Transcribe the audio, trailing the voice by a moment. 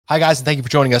Hi, guys, and thank you for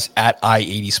joining us at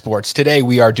I-80 Sports. Today,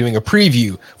 we are doing a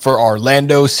preview for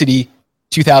Orlando City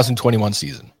 2021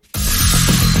 season.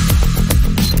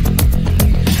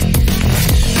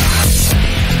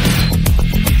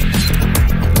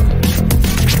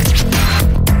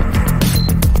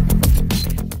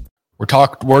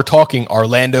 We're talking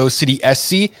Orlando City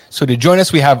SC. So to join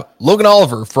us, we have Logan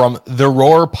Oliver from The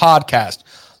Roar Podcast.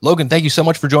 Logan, thank you so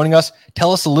much for joining us.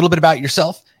 Tell us a little bit about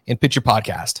yourself and pitch your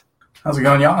podcast. How's it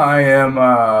going, y'all? I am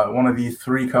one of the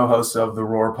three co-hosts of The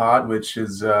Roar Pod, which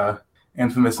is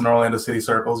infamous in Orlando City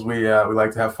circles. We like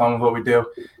to have fun with what we do.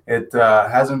 It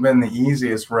hasn't been the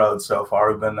easiest road so far.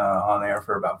 We've been on air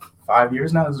for about 5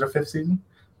 years now. This is our fifth season.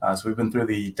 So we've been through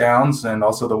the downs and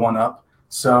also the one up.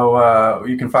 So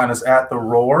you can find us at The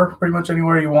Roar pretty much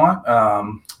anywhere you want.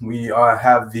 We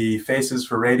have the faces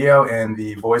for radio and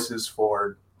the voices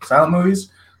for silent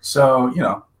movies. So, you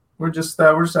know, we're just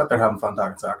out there having fun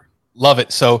talking soccer. Love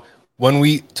it. So when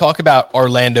we talk about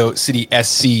Orlando City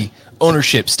SC,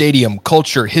 ownership, stadium,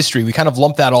 culture, history, we kind of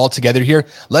lump that all together here.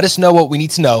 Let us know what we need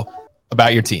to know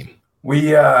about your team.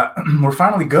 We're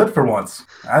finally good for once.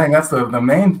 I think that's the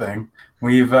main thing.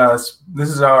 This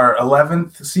is our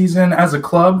 11th season as a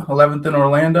club, 11th in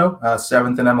Orlando,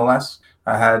 7th in MLS.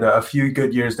 I had a few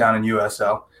good years down in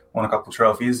USL, won a couple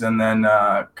trophies, and then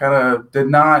kind of did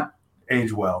not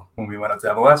age well when we went up to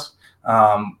MLS.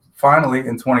 Finally,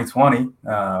 in 2020,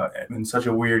 in such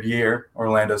a weird year,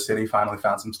 Orlando City finally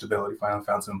found some stability, finally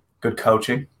found some good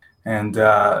coaching. And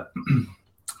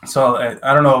so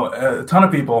I don't know, a ton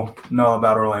of people know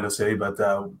about Orlando City, but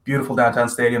beautiful downtown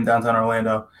stadium, downtown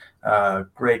Orlando.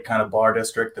 Great kind of bar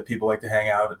district that people like to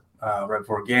hang out right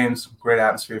before games. Great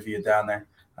atmosphere if you get down there.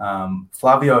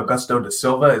 Flavio Augusto da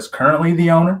Silva is currently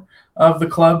the owner of the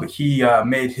club. He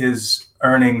made his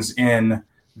earnings in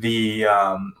the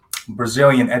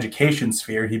Brazilian education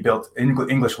sphere. He built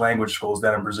English language schools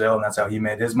down in Brazil, and that's how he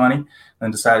made his money.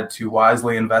 Then decided to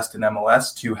wisely invest in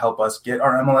MLS to help us get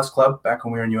our MLS club back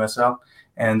when we were in USL.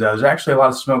 And there's actually a lot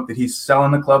of smoke that he's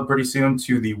selling the club pretty soon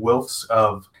to the Wilfs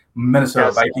of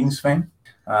Minnesota Vikings fame.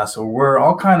 So we're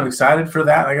all kind of excited for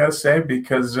that, I got to say,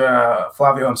 because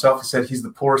Flavio himself has said he's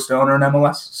the poorest owner in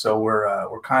MLS. So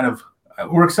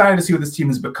we're excited to see what this team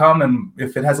has become, and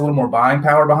if it has a little more buying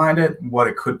power behind it, what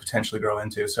it could potentially grow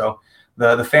into. So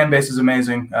the fan base is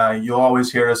amazing. You'll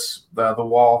always hear us, the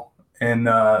wall in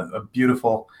a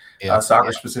beautiful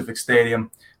soccer-specific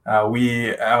stadium.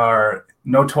 We are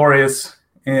notorious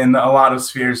in a lot of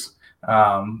spheres.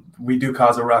 We do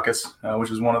cause a ruckus, which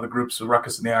is one of the groups of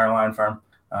ruckus in the Iron Lion firm.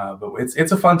 But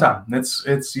it's a fun time.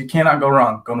 It's you cannot go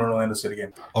wrong going to an Orlando City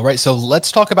game. All right, so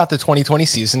let's talk about the 2020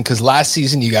 season, because last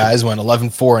season you guys went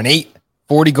 11-4-8,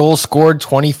 40 goals scored,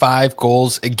 25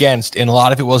 goals against, and a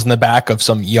lot of it was in the back of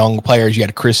some young players. You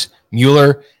had Chris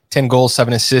Mueller, 10 goals,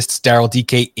 7 assists. Daryl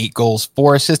DK, 8 goals,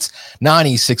 4 assists.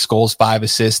 Nani, 6 goals, 5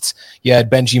 assists. You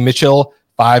had Benji Mitchell,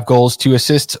 5 goals, 2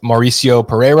 assists. Mauricio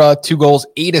Pereira, 2 goals,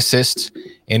 8 assists.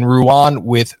 And Ruan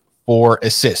with 4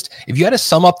 assists. If you had to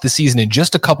sum up the season in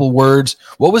just a couple words,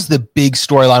 what was the big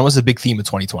storyline? What was the big theme of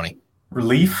 2020?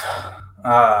 Relief.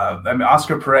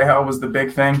 Oscar Parejo was the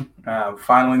big thing.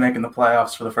 Finally making the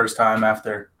playoffs for the first time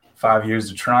after 5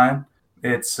 years of trying.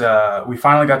 We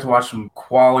finally got to watch some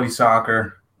quality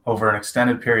soccer over an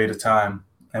extended period of time,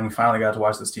 and we finally got to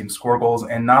watch this team score goals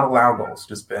and not allow goals.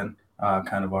 Just been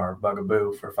kind of our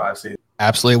bugaboo for 5 seasons.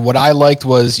 Absolutely. What I liked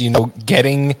was,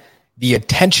 getting the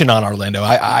attention on Orlando.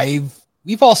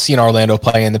 We've all seen Orlando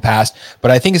play in the past,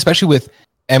 but I think especially with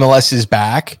MLS's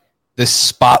back, the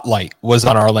spotlight was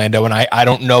on Orlando, and I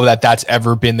don't know that that's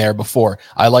ever been there before.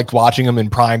 I liked watching them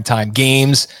in primetime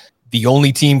games, the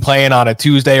only team playing on a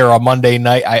Tuesday or a Monday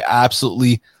night. I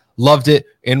absolutely loved it,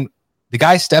 and the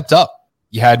guys stepped up.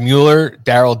 You had Mueller,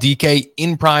 Daryl DK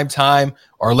in prime time.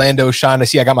 Orlando shined. I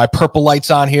see I got my purple lights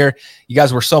on here. You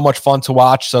guys were so much fun to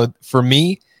watch. So for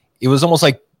me, it was almost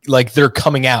like they're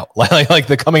coming out, like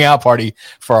the coming out party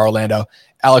for Orlando.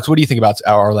 Alex, what do you think about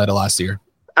Orlando last year?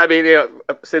 I mean,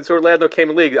 since Orlando came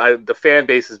in the league, the fan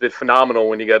base has been phenomenal.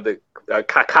 When you got the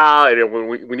Kaká, and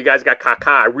when you guys got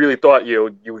Kaká, I really thought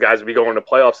you guys would be going to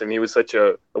playoffs, and he was such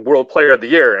a world player of the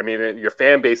year. I mean, your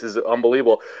fan base is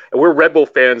unbelievable. And we're Red Bull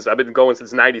fans. I've been going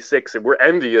since '96, and we're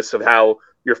envious of how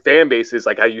your fan base is,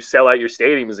 like how you sell out your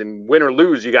stadiums, and win or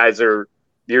lose,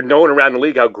 you're known around the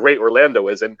league how great Orlando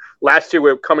is. And last year,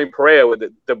 we're coming Pereira with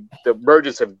the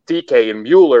emergence of DK and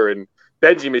Mueller and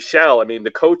Benji Michel. I mean,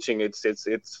 the coaching, it's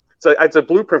a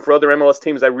blueprint for other MLS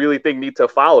teams I really think need to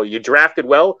follow. You drafted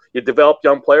well, you developed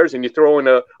young players, and you throw in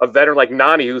a veteran like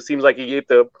Nani, who seems like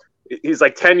he's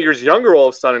like 10 years younger all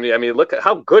of a sudden. I mean, look at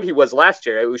how good he was last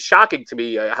year. It was shocking to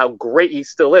me how great he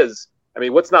still is. I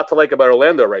mean, what's not to like about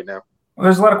Orlando right now? Well,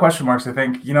 there's a lot of question marks, I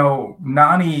think.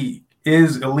 Nani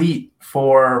is elite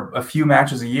for a few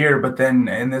matches a year, but then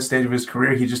in this stage of his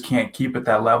career, he just can't keep at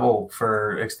that level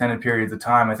for extended periods of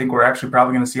time. I think we're actually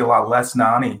probably going to see a lot less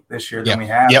Nani this year than we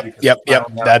have. Yep.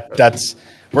 That's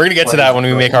we're going to get to that when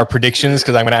we make our predictions,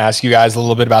 because I'm going to ask you guys a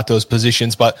little bit about those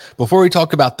positions. But before we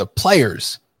talk about the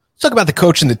players, let's talk about the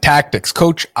coach and the tactics.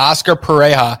 Coach Oscar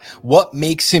Pareja, what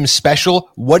makes him special?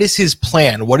 What is his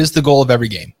plan? What is the goal of every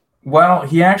game? Well,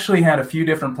 he actually had a few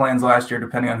different plans last year,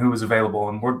 depending on who was available.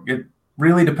 And it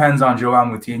really depends on Joao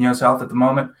Moutinho's health at the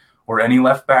moment, or any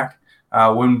left back.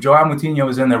 When Joao Moutinho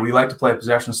is in there, we like to play a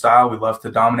possession style. We love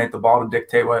to dominate the ball to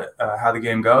dictate how the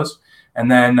game goes. And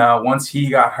then once he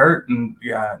got hurt and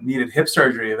needed hip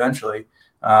surgery eventually,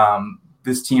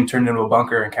 this team turned into a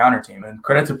bunker and counter team. And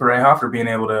credit to Pareja for being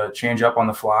able to change up on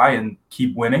the fly and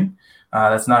keep winning.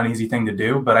 That's not an easy thing to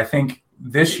do. But I think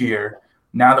this year,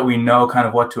 now that we know kind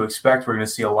of what to expect, we're going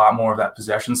to see a lot more of that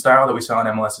possession style that we saw in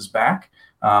MLS's back,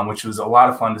 which was a lot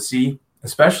of fun to see,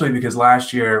 especially because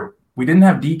last year we didn't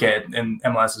have DK in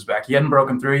MLS's back. He hadn't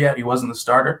broken through yet. He wasn't the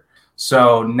starter.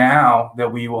 So now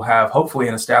that we will have hopefully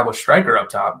an established striker up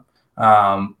top,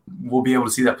 we'll be able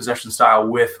to see that possession style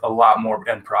with a lot more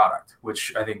end product,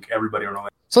 which I think everybody will know.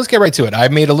 So let's get right to it.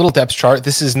 I've made a little depth chart.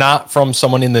 This is not from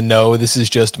someone in the know. This is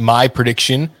just my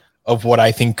prediction of what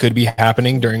I think could be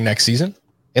happening during next season.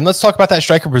 And let's talk about that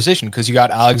striker position, because you got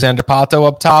Alexander Pato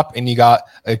up top and you got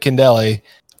Kindele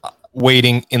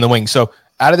waiting in the wing. So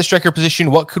out of the striker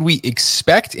position, what could we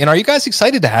expect? And are you guys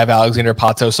excited to have Alexander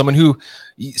Pato, someone who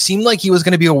seemed like he was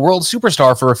going to be a world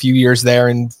superstar for a few years there,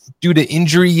 and due to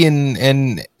injury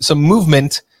and some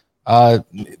movement,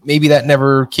 maybe that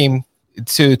never came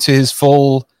to his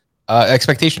full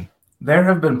expectation? There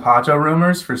have been Pato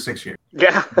rumors for 6 years.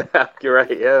 Yeah, you're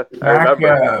right. Yeah, Back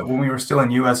when we were still in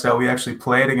USL, we actually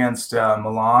played against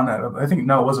Milan. It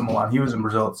wasn't Milan. He was in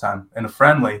Brazil at the time. In a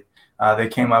friendly, they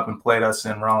came up and played us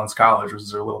in Rollins College, which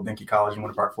is their little dinky college in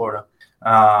Winter Park, Florida.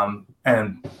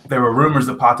 And there were rumors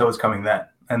that Pato was coming then.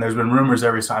 And there's been rumors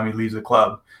every time he leaves the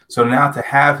club. So now to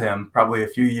have him probably a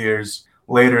few years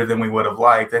later than we would have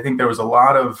liked, I think there was a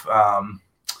lot of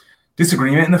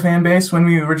disagreement in the fan base when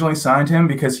we originally signed him,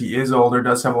 because he is older,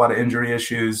 does have a lot of injury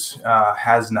issues,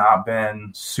 has not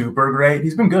been super great.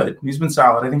 He's been good. He's been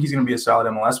solid. I think he's going to be a solid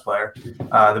MLS player.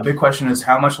 The big question is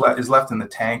how much is left in the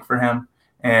tank for him.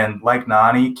 And like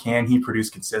Nani, can he produce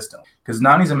consistently? Because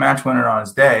Nani's a match winner on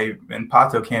his day, and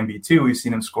Pato can be too. We've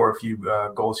seen him score a few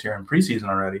goals here in preseason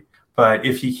already. But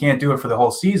if he can't do it for the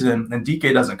whole season and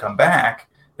DK doesn't come back,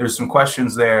 there's some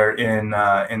questions there in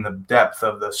the depth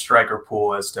of the striker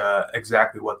pool as to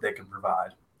exactly what they can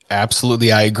provide.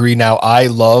 Absolutely, I agree. Now, I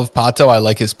love Pato. I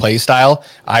like his play style.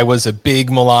 I was a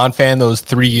big Milan fan those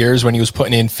 3 years when he was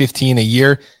putting in 15 a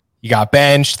year. He got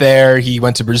benched there. He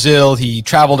went to Brazil. He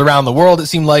traveled around the world, it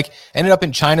seemed like. Ended up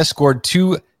in China, scored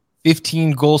 2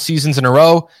 15-goal seasons in a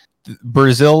row.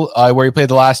 Brazil, where he played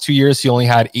the last 2 years, he only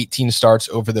had 18 starts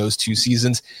over those 2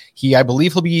 seasons. I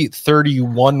believe he'll be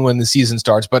 31 when the season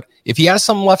starts. But if he has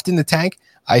some left in the tank,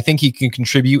 I think he can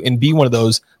contribute and be one of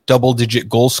those double-digit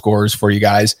goal scorers for you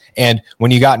guys. And when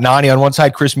you got Nani on one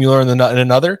side, Chris Mueller in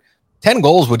another, 10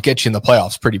 goals would get you in the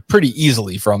playoffs pretty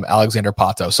easily from Alexander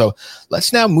Pato. So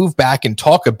let's now move back and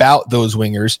talk about those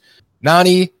wingers.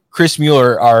 Nani, Chris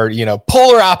Mueller are,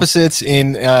 polar opposites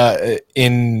in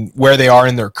where they are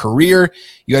in their career.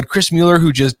 You had Chris Mueller,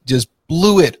 who just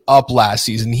blew it up last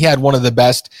season. He had one of the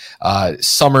best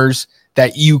summers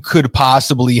that you could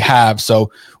possibly have.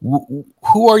 So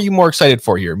who are you more excited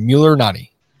for here, Mueller or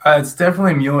Nani? It's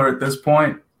definitely Mueller at this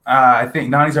point. I think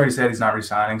Nani's already said he's not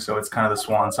resigning, so it's kind of the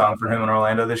swan song for him in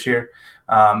Orlando this year.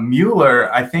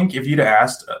 Mueller, I think if you'd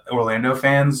asked Orlando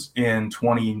fans in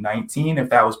 2019 if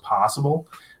that was possible,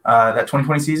 that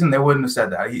 2020 season, they wouldn't have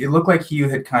said that. It looked like he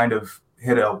had kind of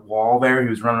hit a wall there. He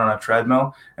was running on a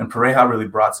treadmill, and Pareja really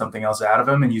brought something else out of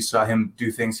him, and you saw him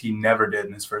do things he never did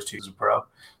in his first 2 years as a pro.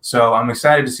 So I'm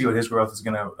excited to see what his growth is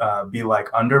going to be like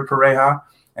under Pareja.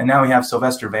 And now we have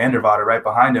Sylvester Vandervader right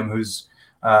behind him, who's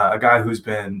a guy who's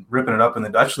been ripping it up in the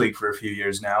Dutch league for a few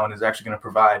years now, and is actually going to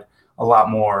provide a lot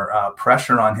more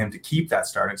pressure on him to keep that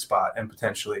starting spot and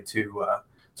potentially to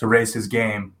raise his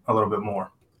game a little bit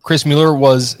more. Chris Mueller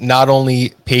was not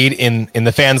only paid in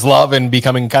the fans' love and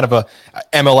becoming kind of a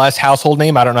MLS household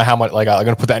name. I don't know how much, I'm going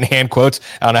to put that in hand quotes.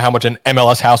 I don't know how much an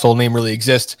MLS household name really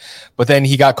exists. But then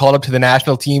he got called up to the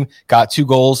national team, got 2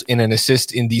 goals and an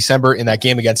assist in December in that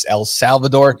game against El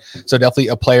Salvador. So definitely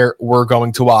a player we're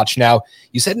going to watch. Now,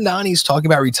 you said Nani's talking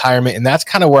about retirement, and that's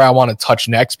kind of where I want to touch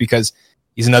next, because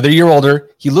he's another year older.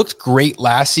 He looked great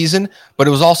last season, but it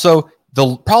was also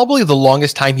probably the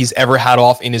longest time he's ever had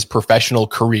off in his professional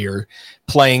career,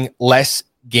 playing less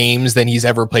games than he's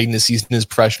ever played in a season in his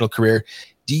professional career.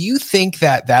 Do you think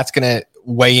that that's going to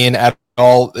weigh in at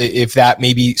all, if that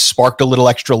maybe sparked a little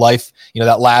extra life,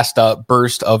 that last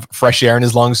burst of fresh air in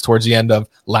his lungs towards the end of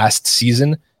last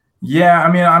season? Yeah,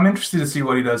 I mean, I'm interested to see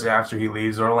what he does after he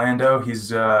leaves Orlando.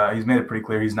 He's made it pretty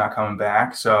clear he's not coming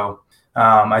back. So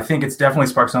I think it's definitely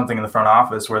sparked something in the front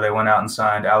office where they went out and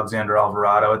signed Alexander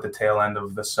Alvarado at the tail end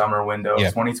of the summer window of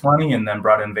 2020, and then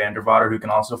brought in Vander Vader, who can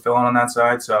also fill in on that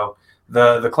side. So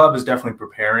the club is definitely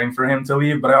preparing for him to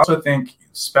leave. But I also think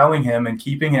spelling him and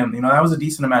keeping him, that was a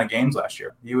decent amount of games last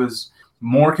year. He was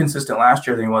more consistent last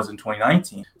year than he was in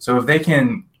 2019. So if they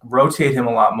can rotate him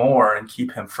a lot more and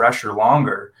keep him fresher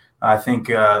longer, I think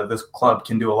this club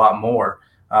can do a lot more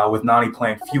with Nani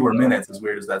playing fewer minutes, as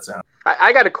weird as that sounds.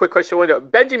 I got a quick question.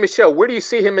 Benji Michel, where do you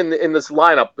see him in this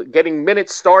lineup? Getting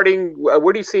minutes, starting?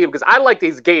 Where do you see him? Because I like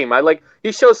his game.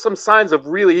 He shows some signs of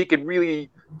he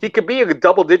could be a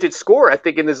double-digit scorer, I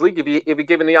think, in this league if he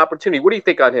given the opportunity. What do you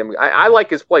think on him? I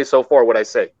like his play so far, what I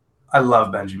say. I love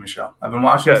Benji Michel. I've been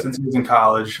watching him since he was in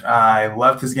college. I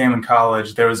loved his game in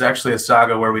college. There was actually a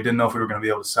saga where we didn't know if we were going to be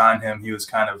able to sign him. He was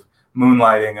kind of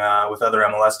moonlighting with other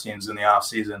MLS teams in the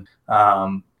offseason.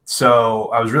 So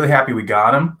I was really happy we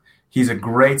got him. He's a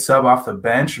great sub off the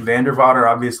bench. Vander Vader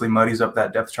obviously muddies up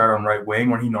that depth chart on right wing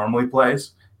where he normally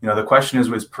plays. The question is,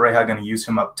 was Pareja going to use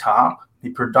him up top? He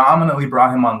predominantly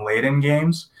brought him on late in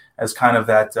games as kind of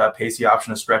that pacey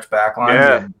option to stretch back line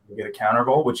and get a counter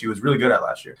goal, which he was really good at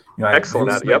last year.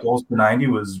 Excellent. His goals per 90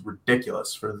 was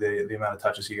ridiculous for the amount of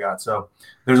touches he got. So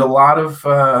there's a lot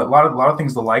of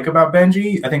things to like about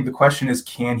Benji. I think the question is,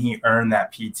 can he earn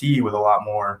that PT with a lot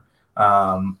more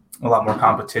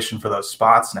competition for those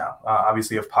spots now?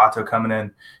 Obviously, you have Pato coming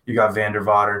in, you got Vander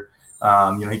Vader.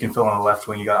 He can fill on the left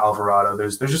wing. You got Alvarado.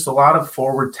 There's just a lot of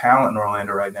forward talent in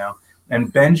Orlando right now,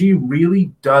 and Benji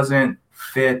really doesn't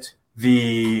fit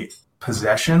the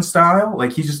possession style.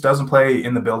 Like, he just doesn't play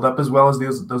in the build-up as well as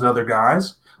those other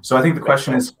guys. So I think the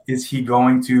question is he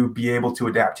going to be able to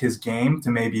adapt his game to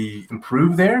maybe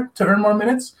improve there to earn more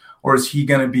minutes, or is he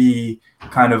going to be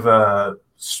kind of a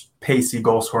pacey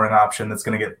goal-scoring option that's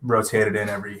going to get rotated in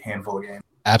every handful of games?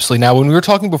 Absolutely. Now, when we were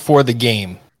talking before the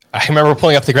game, I remember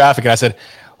pulling up the graphic and I said,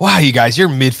 wow, you guys, your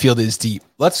midfield is deep.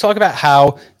 Let's talk about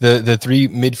how the three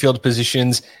midfield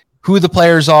positions, who the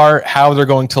players are, how they're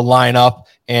going to line up,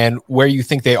 and where you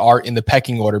think they are in the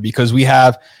pecking order. Because we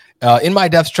have, in my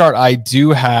depth chart, I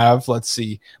do have,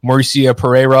 Mauricio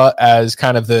Pereira as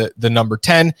kind of the number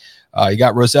 10. You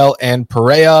got Rosell and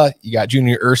Pereira. You got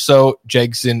Junior Urso,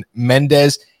 Jegson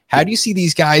Mendez. How do you see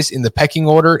these guys in the pecking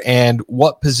order, and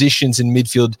what positions in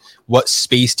midfield, what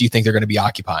space do you think they're going to be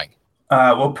occupying?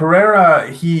 Well, Pereira,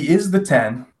 he is the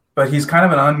 10, but he's kind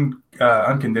of an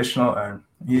unconditional.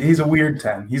 He's a weird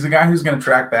 10. He's a guy who's going to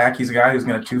track back. He's a guy who's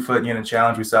going to 2-foot you in a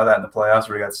challenge. We saw that in the playoffs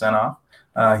where he got sent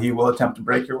off. He will attempt to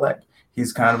break your leg.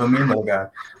 He's kind of a mean little guy,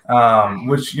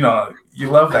 which, you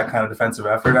love that kind of defensive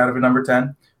effort out of a number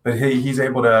 10. But he's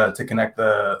able to connect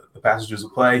the passages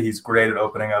of play. He's great at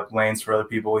opening up lanes for other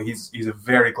people. He's a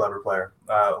very clever player.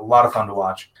 A lot of fun to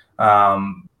watch.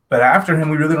 But after him,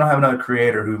 we really don't have another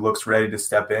creator who looks ready to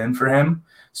step in for him.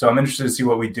 So I'm interested to see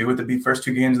what we do with the first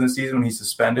two games in the season when he's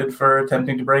suspended for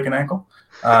attempting to break an ankle.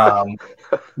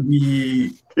 You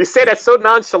say that so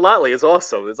nonchalantly. It's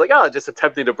awesome. It's like, just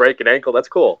attempting to break an ankle. That's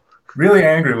cool. Really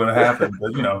angry when it happened.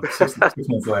 But, 6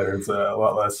 months later, it's a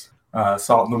lot less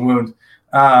salt in the wound.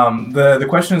 The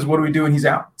question is, what do we do when he's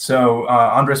out? So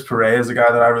Andres Pereira is a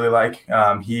guy that I really like.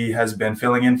 He has been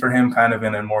filling in for him kind of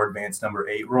in a more advanced number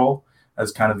 8 role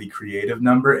as kind of the creative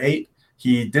number 8.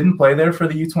 He didn't play there for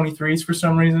the U23s for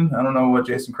some reason. I don't know what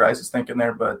Jason Kreis is thinking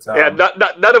there, but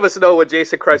none of us know what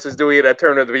Jason Kreis is doing at that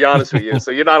tournament, to be honest with you. So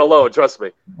you're not alone, trust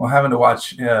me. Well, having to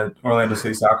watch Orlando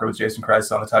City Soccer with Jason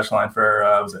Kreis on the touchline for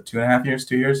was it 2.5 years,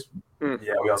 2 years?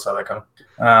 Yeah, we all saw that coming.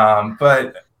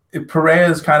 But Pereira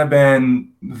has kind of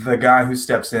been the guy who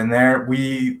steps in there.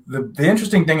 The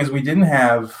interesting thing is we didn't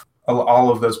have all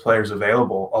of those players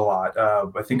available a lot.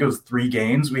 I think it was 3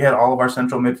 games we had all of our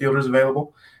central midfielders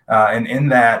available. And in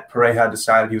that, Pereira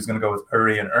decided he was going to go with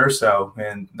Uri and Urso,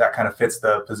 and that kind of fits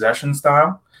the possession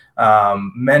style.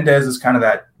 Mendez is kind of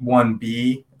that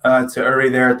 1B to Uri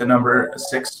there at the number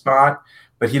 6 spot,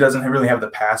 but he doesn't really have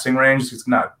the passing range. He's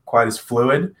not quite as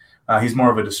fluid. He's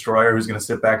more of a destroyer who's going to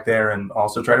sit back there and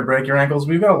also try to break your ankles.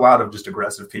 We've got a lot of just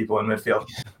aggressive people in midfield.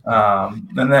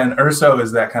 And then Urso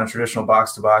is that kind of traditional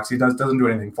box-to-box. He doesn't do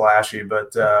anything flashy,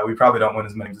 but we probably don't win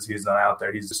as many as he's done out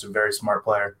there. He's just a very smart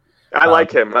player. I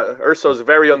like him. Urso's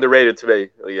very underrated to me.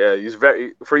 Yeah, he's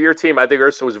very for your team. I think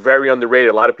Urso was very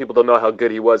underrated. A lot of people don't know how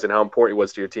good he was and how important he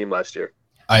was to your team last year.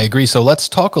 I agree. So let's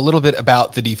talk a little bit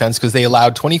about the defense because they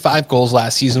allowed 25 goals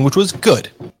last season, which was good.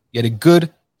 You had a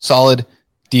good, solid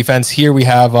defense. Here we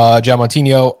have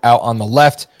Giammartino out on the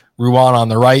left, Ruan on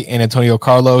the right, and Antonio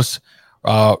Carlos,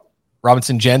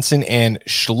 Robinson Jensen, and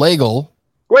Schlegel.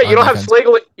 Wait, you don't have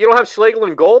Schlegel? You don't have Schlegel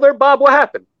in goal there, Bob? What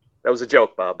happened? That was a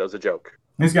joke, Bob. That was a joke.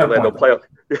 He's got no play.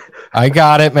 I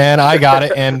got it, man. I got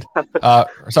it. And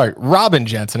sorry, Robin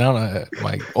Jensen. I don't know.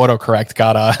 My autocorrect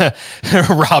got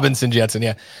Robinson Jensen.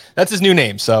 Yeah, that's his new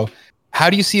name. So, how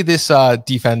do you see this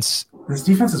defense? This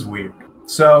defense is weird.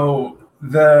 So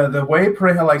the way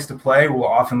Pareja likes to play will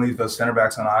often leave those center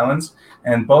backs on islands,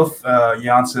 and both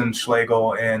Janssen,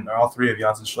 Schlegel, and all three of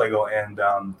Janssen, Schlegel, and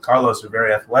Carlos are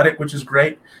very athletic, which is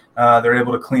great. They're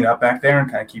able to clean up back there and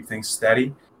kind of keep things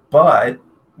steady. But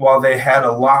while they had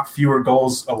a lot fewer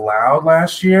goals allowed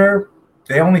last year,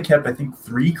 they only kept, I think,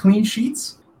 3 clean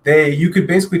sheets. You could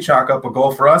basically chalk up a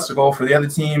goal for us, a goal for the other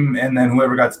team, and then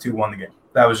whoever got to 2 won the game.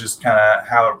 That was just kind of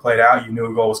how it played out. You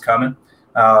knew a goal was coming.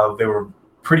 They were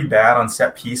pretty bad on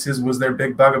set pieces was their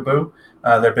big bugaboo.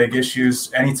 Their big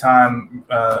issues. Anytime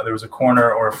there was a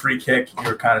corner or a free kick, you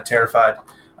were kind of terrified.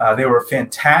 They were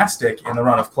fantastic in the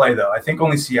run of play, though. I think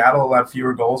only Seattle allowed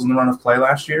fewer goals in the run of play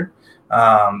last year.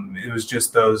 It was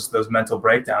just those mental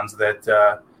breakdowns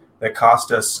that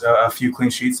cost us a few clean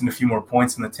sheets and a few more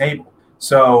points in the table.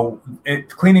 So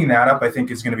cleaning that up, I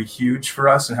think, is going to be huge for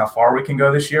us and how far we can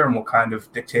go this year, and will kind of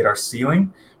dictate our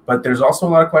ceiling. But there's also a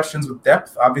lot of questions with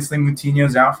depth. Obviously,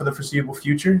 Moutinho's out for the foreseeable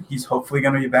future. He's hopefully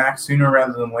going to be back sooner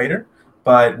rather than later,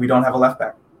 but we don't have a left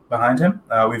back behind him.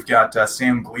 We've got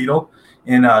Sam Gleadle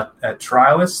in at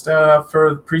trialist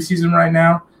for preseason right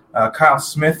now. Kyle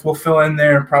Smith will fill in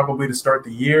there probably to start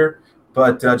the year,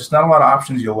 but just not a lot of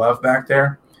options you'll love back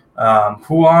there.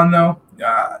 Juan, though,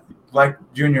 like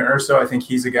Junior Urso, I think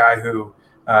he's a guy who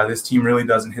this team really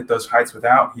doesn't hit those heights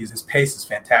without. His pace is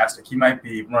fantastic. He might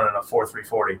be running a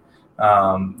 4.340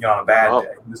 on a bad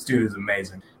day. This dude is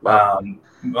amazing. Wow.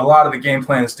 A lot of the game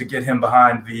plan is to get him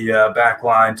behind the back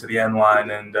line to the end line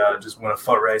and just win a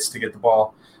foot race to get the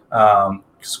ball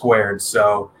squared.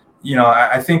 So,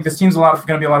 I think this team's going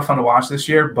to be a lot of fun to watch this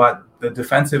year, but the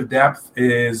defensive depth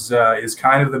is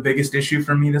kind of the biggest issue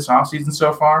for me this offseason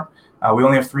so far. We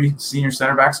only have 3 senior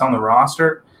center backs on the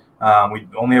roster. We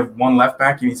only have 1 left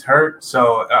back, and he's hurt.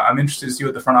 So I'm interested to see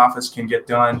what the front office can get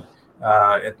done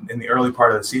in the early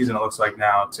part of the season, it looks like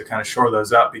now, to kind of shore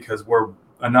those up, because we're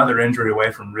another injury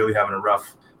away from really having a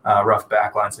rough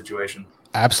backline situation.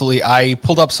 Absolutely. I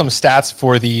pulled up some stats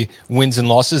for the wins and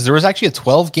losses. There was actually a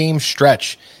 12-game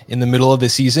stretch in the middle of the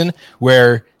season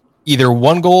where either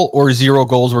 1 goal or 0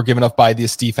 goals were given up by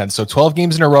this defense. So 12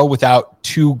 games in a row without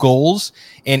 2 goals.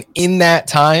 And in that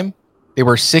time, they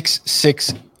were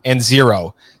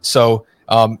 6-6-0. So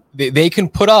they can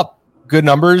put up good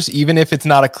numbers, even if it's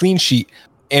not a clean sheet.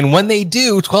 And when they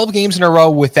do, 12 games in a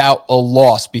row without a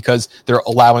loss, because they're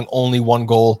allowing only 1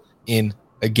 goal in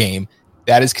a game.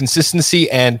 That is consistency.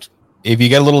 And if you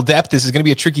get a little depth, this is going to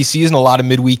be a tricky season, a lot of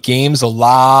midweek games, a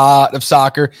lot of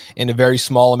soccer in a very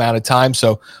small amount of time.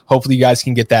 So hopefully you guys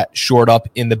can get that shored up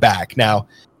in the back. Now,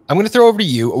 I'm going to throw over to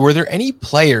you. Were there any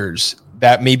players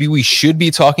that maybe we should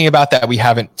be talking about that we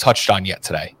haven't touched on yet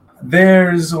today?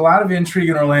 There's a lot of intrigue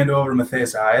in Orlando over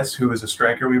Matheus Ayas, who is a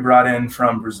striker we brought in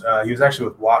from he was actually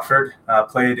with Watford,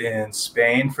 played in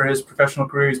Spain for his professional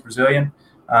career. He's Brazilian.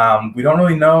 We don't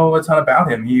really know a ton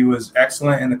about him. He was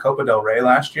excellent in the Copa del Rey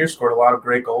last year, scored a lot of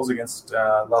great goals against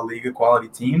La Liga quality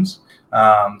teams.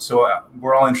 So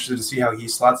we're all interested to see how he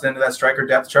slots into that striker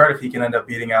depth chart, if he can end up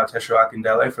beating out Tesho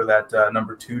Akindele for that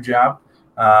number 2 job.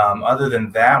 Other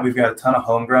than that, we've got a ton of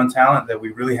homegrown talent that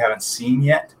we really haven't seen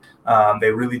yet.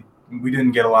 We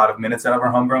didn't get a lot of minutes out of our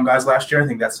homegrown guys last year. I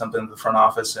think that's something the front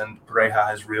office and Pareja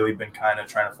has really been kind of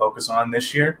trying to focus on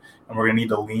this year. And we're going to need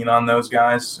to lean on those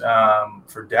guys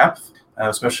for depth,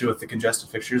 especially with the congested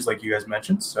fixtures like you guys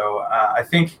mentioned. So I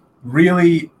think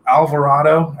really Alexander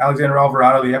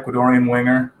Alvarado, the Ecuadorian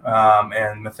winger,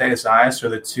 and Matheus Ayas are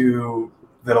the 2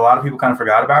 that a lot of people kind of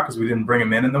forgot about because we didn't bring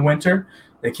them in the winter.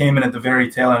 They came in at the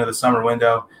very tail end of the summer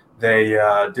window. They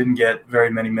didn't get very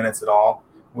many minutes at all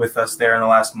with us there in the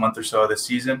last month or so of the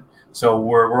season. So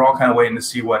we're all kind of waiting to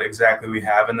see what exactly we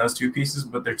have in those 2 pieces,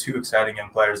 but they're 2 exciting young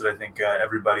players that I think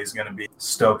everybody's going to be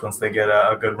stoked once they get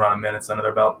a good run of minutes under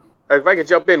their belt. If I could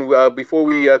jump in before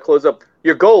we close up,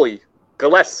 your goalie,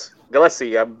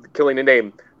 Gillespie, I'm killing the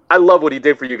name. I love what he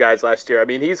did for you guys last year. I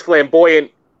mean, he's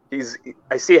flamboyant.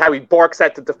 I see how he barks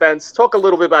at the defense. Talk a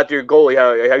little bit about your goalie,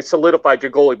 how you solidified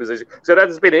your goalie position. So that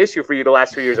has been an issue for you the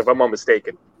last few years, if I'm not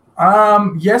mistaken.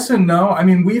 Yes and no. I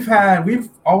mean, we've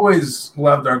always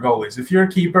loved our goalies. If you're a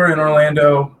keeper in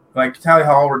Orlando, like Tally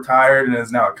Hall retired and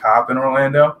is now a cop in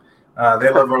Orlando.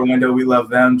 They love Orlando. We love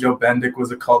them. Joe Bendick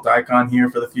was a cult icon here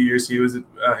for the few years he was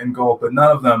in goal, but none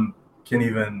of them can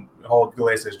even hold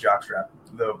Galace's jockstrap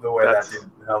the way that dude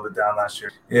held it down last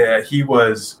year. Yeah, he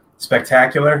was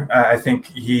spectacular. I think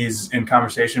he's in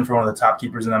conversation for one of the top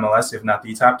keepers in MLS, if not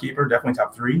the top keeper, definitely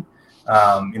top 3.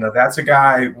 That's a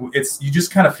guy. You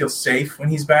just kind of feel safe when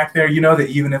he's back there. You know that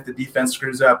even if the defense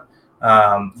screws up,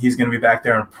 he's going to be back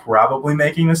there and probably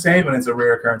making the save, and it's a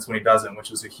rare occurrence when he doesn't,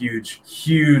 which is a huge,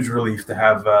 huge relief to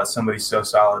have somebody so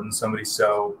solid and somebody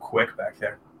so quick back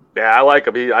there. Yeah, I like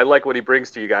him. I like what he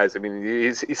brings to you guys. I mean,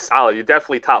 he's solid. You're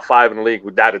definitely top 5 in the league,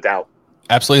 without a doubt.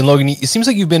 Absolutely. And Logan, it seems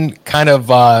like you've been kind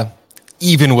of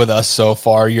even with us so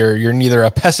far. You're neither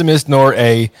a pessimist nor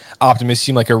a optimist. You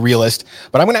seem like a realist.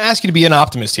 But I'm going to ask you to be an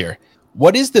optimist here.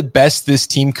 What is the best this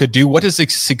team could do? What does a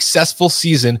successful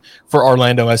season for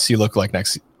Orlando SC look like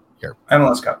next year?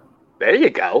 MLS Cup. There you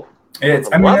go. It's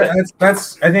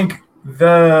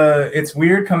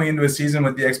weird coming into a season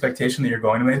with the expectation that you're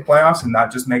going to make the playoffs and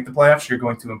not just make the playoffs. You're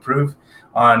going to improve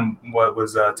on what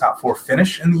was a top 4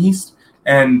 finish in the East.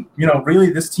 And,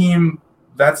 really this team,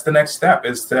 that's the next step,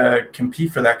 is to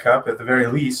compete for that cup at the very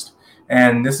least.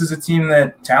 And this is a team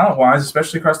that, talent-wise,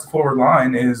 especially across the forward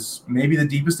line, is maybe the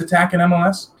deepest attack in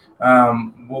MLS.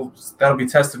 That'll be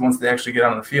tested once they actually get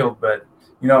on the field. But,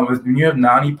 when you have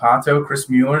Nani, Pato, Chris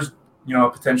Mueller's, a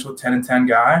potential 10-10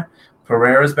 guy,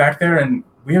 Pereira's back there, and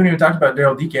we haven't even talked about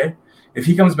Daryl Dike. If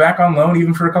he comes back on loan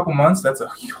even for a couple months, that's a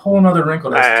whole nother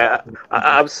wrinkle.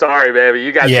 I'm sorry, man, but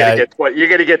you guys you're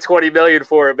gonna get $20 million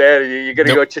for it, man. You're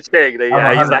gonna go cha-ching. He's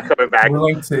not coming back.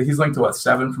 He's linked to what,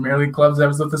 7 Premier League clubs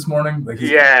as of this morning?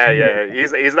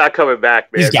 He's not coming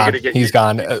back, man. He's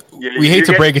gone. We hate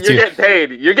to break it to you.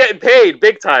 You're getting paid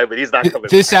big time, but he's not coming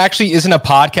back. This actually isn't a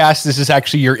podcast. This is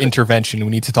actually your intervention.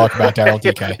 We need to talk about Daryl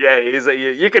Dike.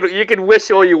 You can wish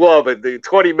all you want, but the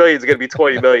 $20 million is gonna be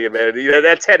 $20 million, man.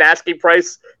 That 10 asking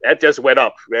price, that just went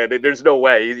up, man. There's no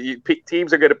way.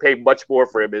 Teams are going to pay much more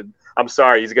for him, and I'm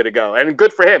sorry, he's going to go. And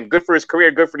good for him, good for his career,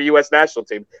 good for the U.S. national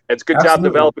team. It's a good job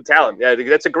developing talent. Yeah,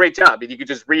 that's a great job. I mean, you could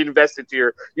just reinvest into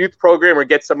your youth program or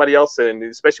get somebody else in,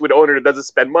 especially with an owner that doesn't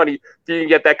spend money. If you can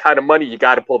get that kind of money, you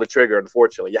got to pull the trigger,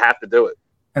 unfortunately. You have to do it.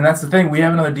 And that's the thing. We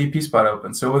have another DP spot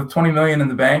open. So with $20 million in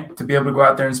the bank, to be able to go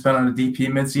out there and spend on a DP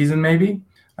midseason maybe,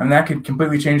 and that could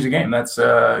completely change the game. That's,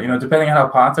 depending on how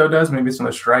Pato does, maybe it's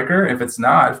another striker. If it's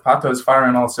not, if Pato is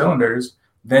firing all cylinders,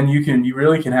 then you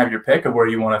really can have your pick of where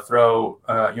you want to throw,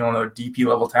 another DP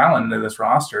level talent into this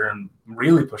roster and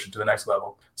really push it to the next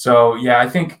level. So, yeah, I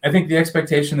think the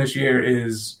expectation this year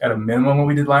is at a minimum what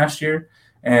we did last year.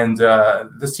 And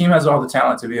this team has all the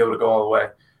talent to be able to go all the way.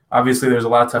 Obviously, there's a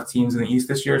lot of tough teams in the East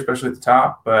this year, especially at the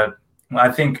top, but I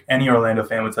think any Orlando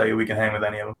fan would tell you we can hang with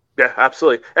any of them. Yeah,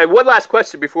 absolutely. And one last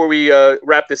question before we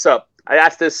wrap this up. I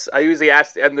usually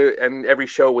ask end every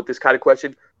show with this kind of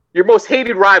question. Your most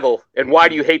hated rival, and why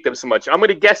do you hate them so much? I'm going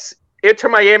to guess Inter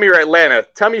Miami or Atlanta.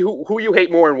 Tell me who you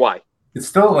hate more and why. It's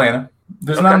still Atlanta.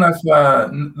 There's not enough.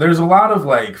 There's a lot of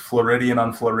like Floridian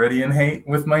on Floridian hate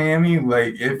with Miami.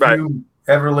 Like if you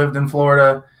ever lived in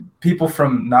Florida, people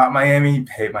from not Miami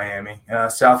hate Miami.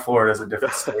 South Florida is a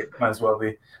different state. Might as well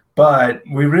be. But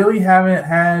we really haven't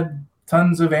had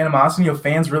tons of animosity.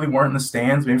 Fans really weren't in the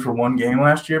stands maybe for one game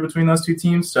last year between those two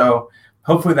teams. So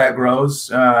hopefully that grows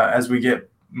as we get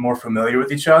more familiar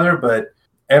with each other. But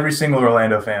every single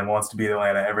Orlando fan wants to beat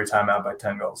Atlanta every time out by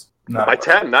 10 goals. By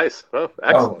 10, nice. Oh,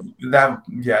 excellent.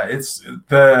 It's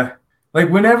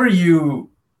whenever you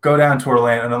go down to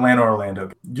Orlando,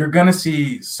 you're going to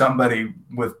see somebody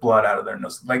with blood out of their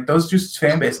nose. Like those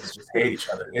fan bases just hate each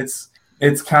other.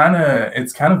 It's kind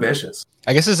of vicious.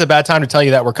 I guess it's a bad time to tell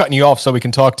you that we're cutting you off so we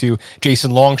can talk to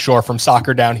Jason Longshore from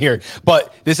Soccer Down Here.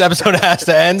 But this episode has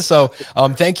to end. So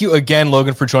thank you again,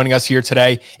 Logan, for joining us here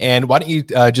today. And why don't you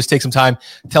just take some time,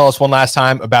 tell us one last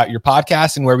time about your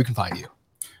podcast and where we can find you.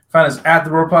 Find us at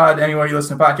The Roar Pod. Anywhere you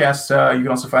listen to podcasts, you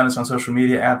can also find us on social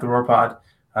media at The Roar Pod.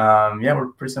 We're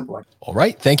pretty simple. All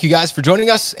right. Thank you guys for joining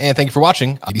us. And thank you for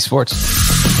watching ID Sports.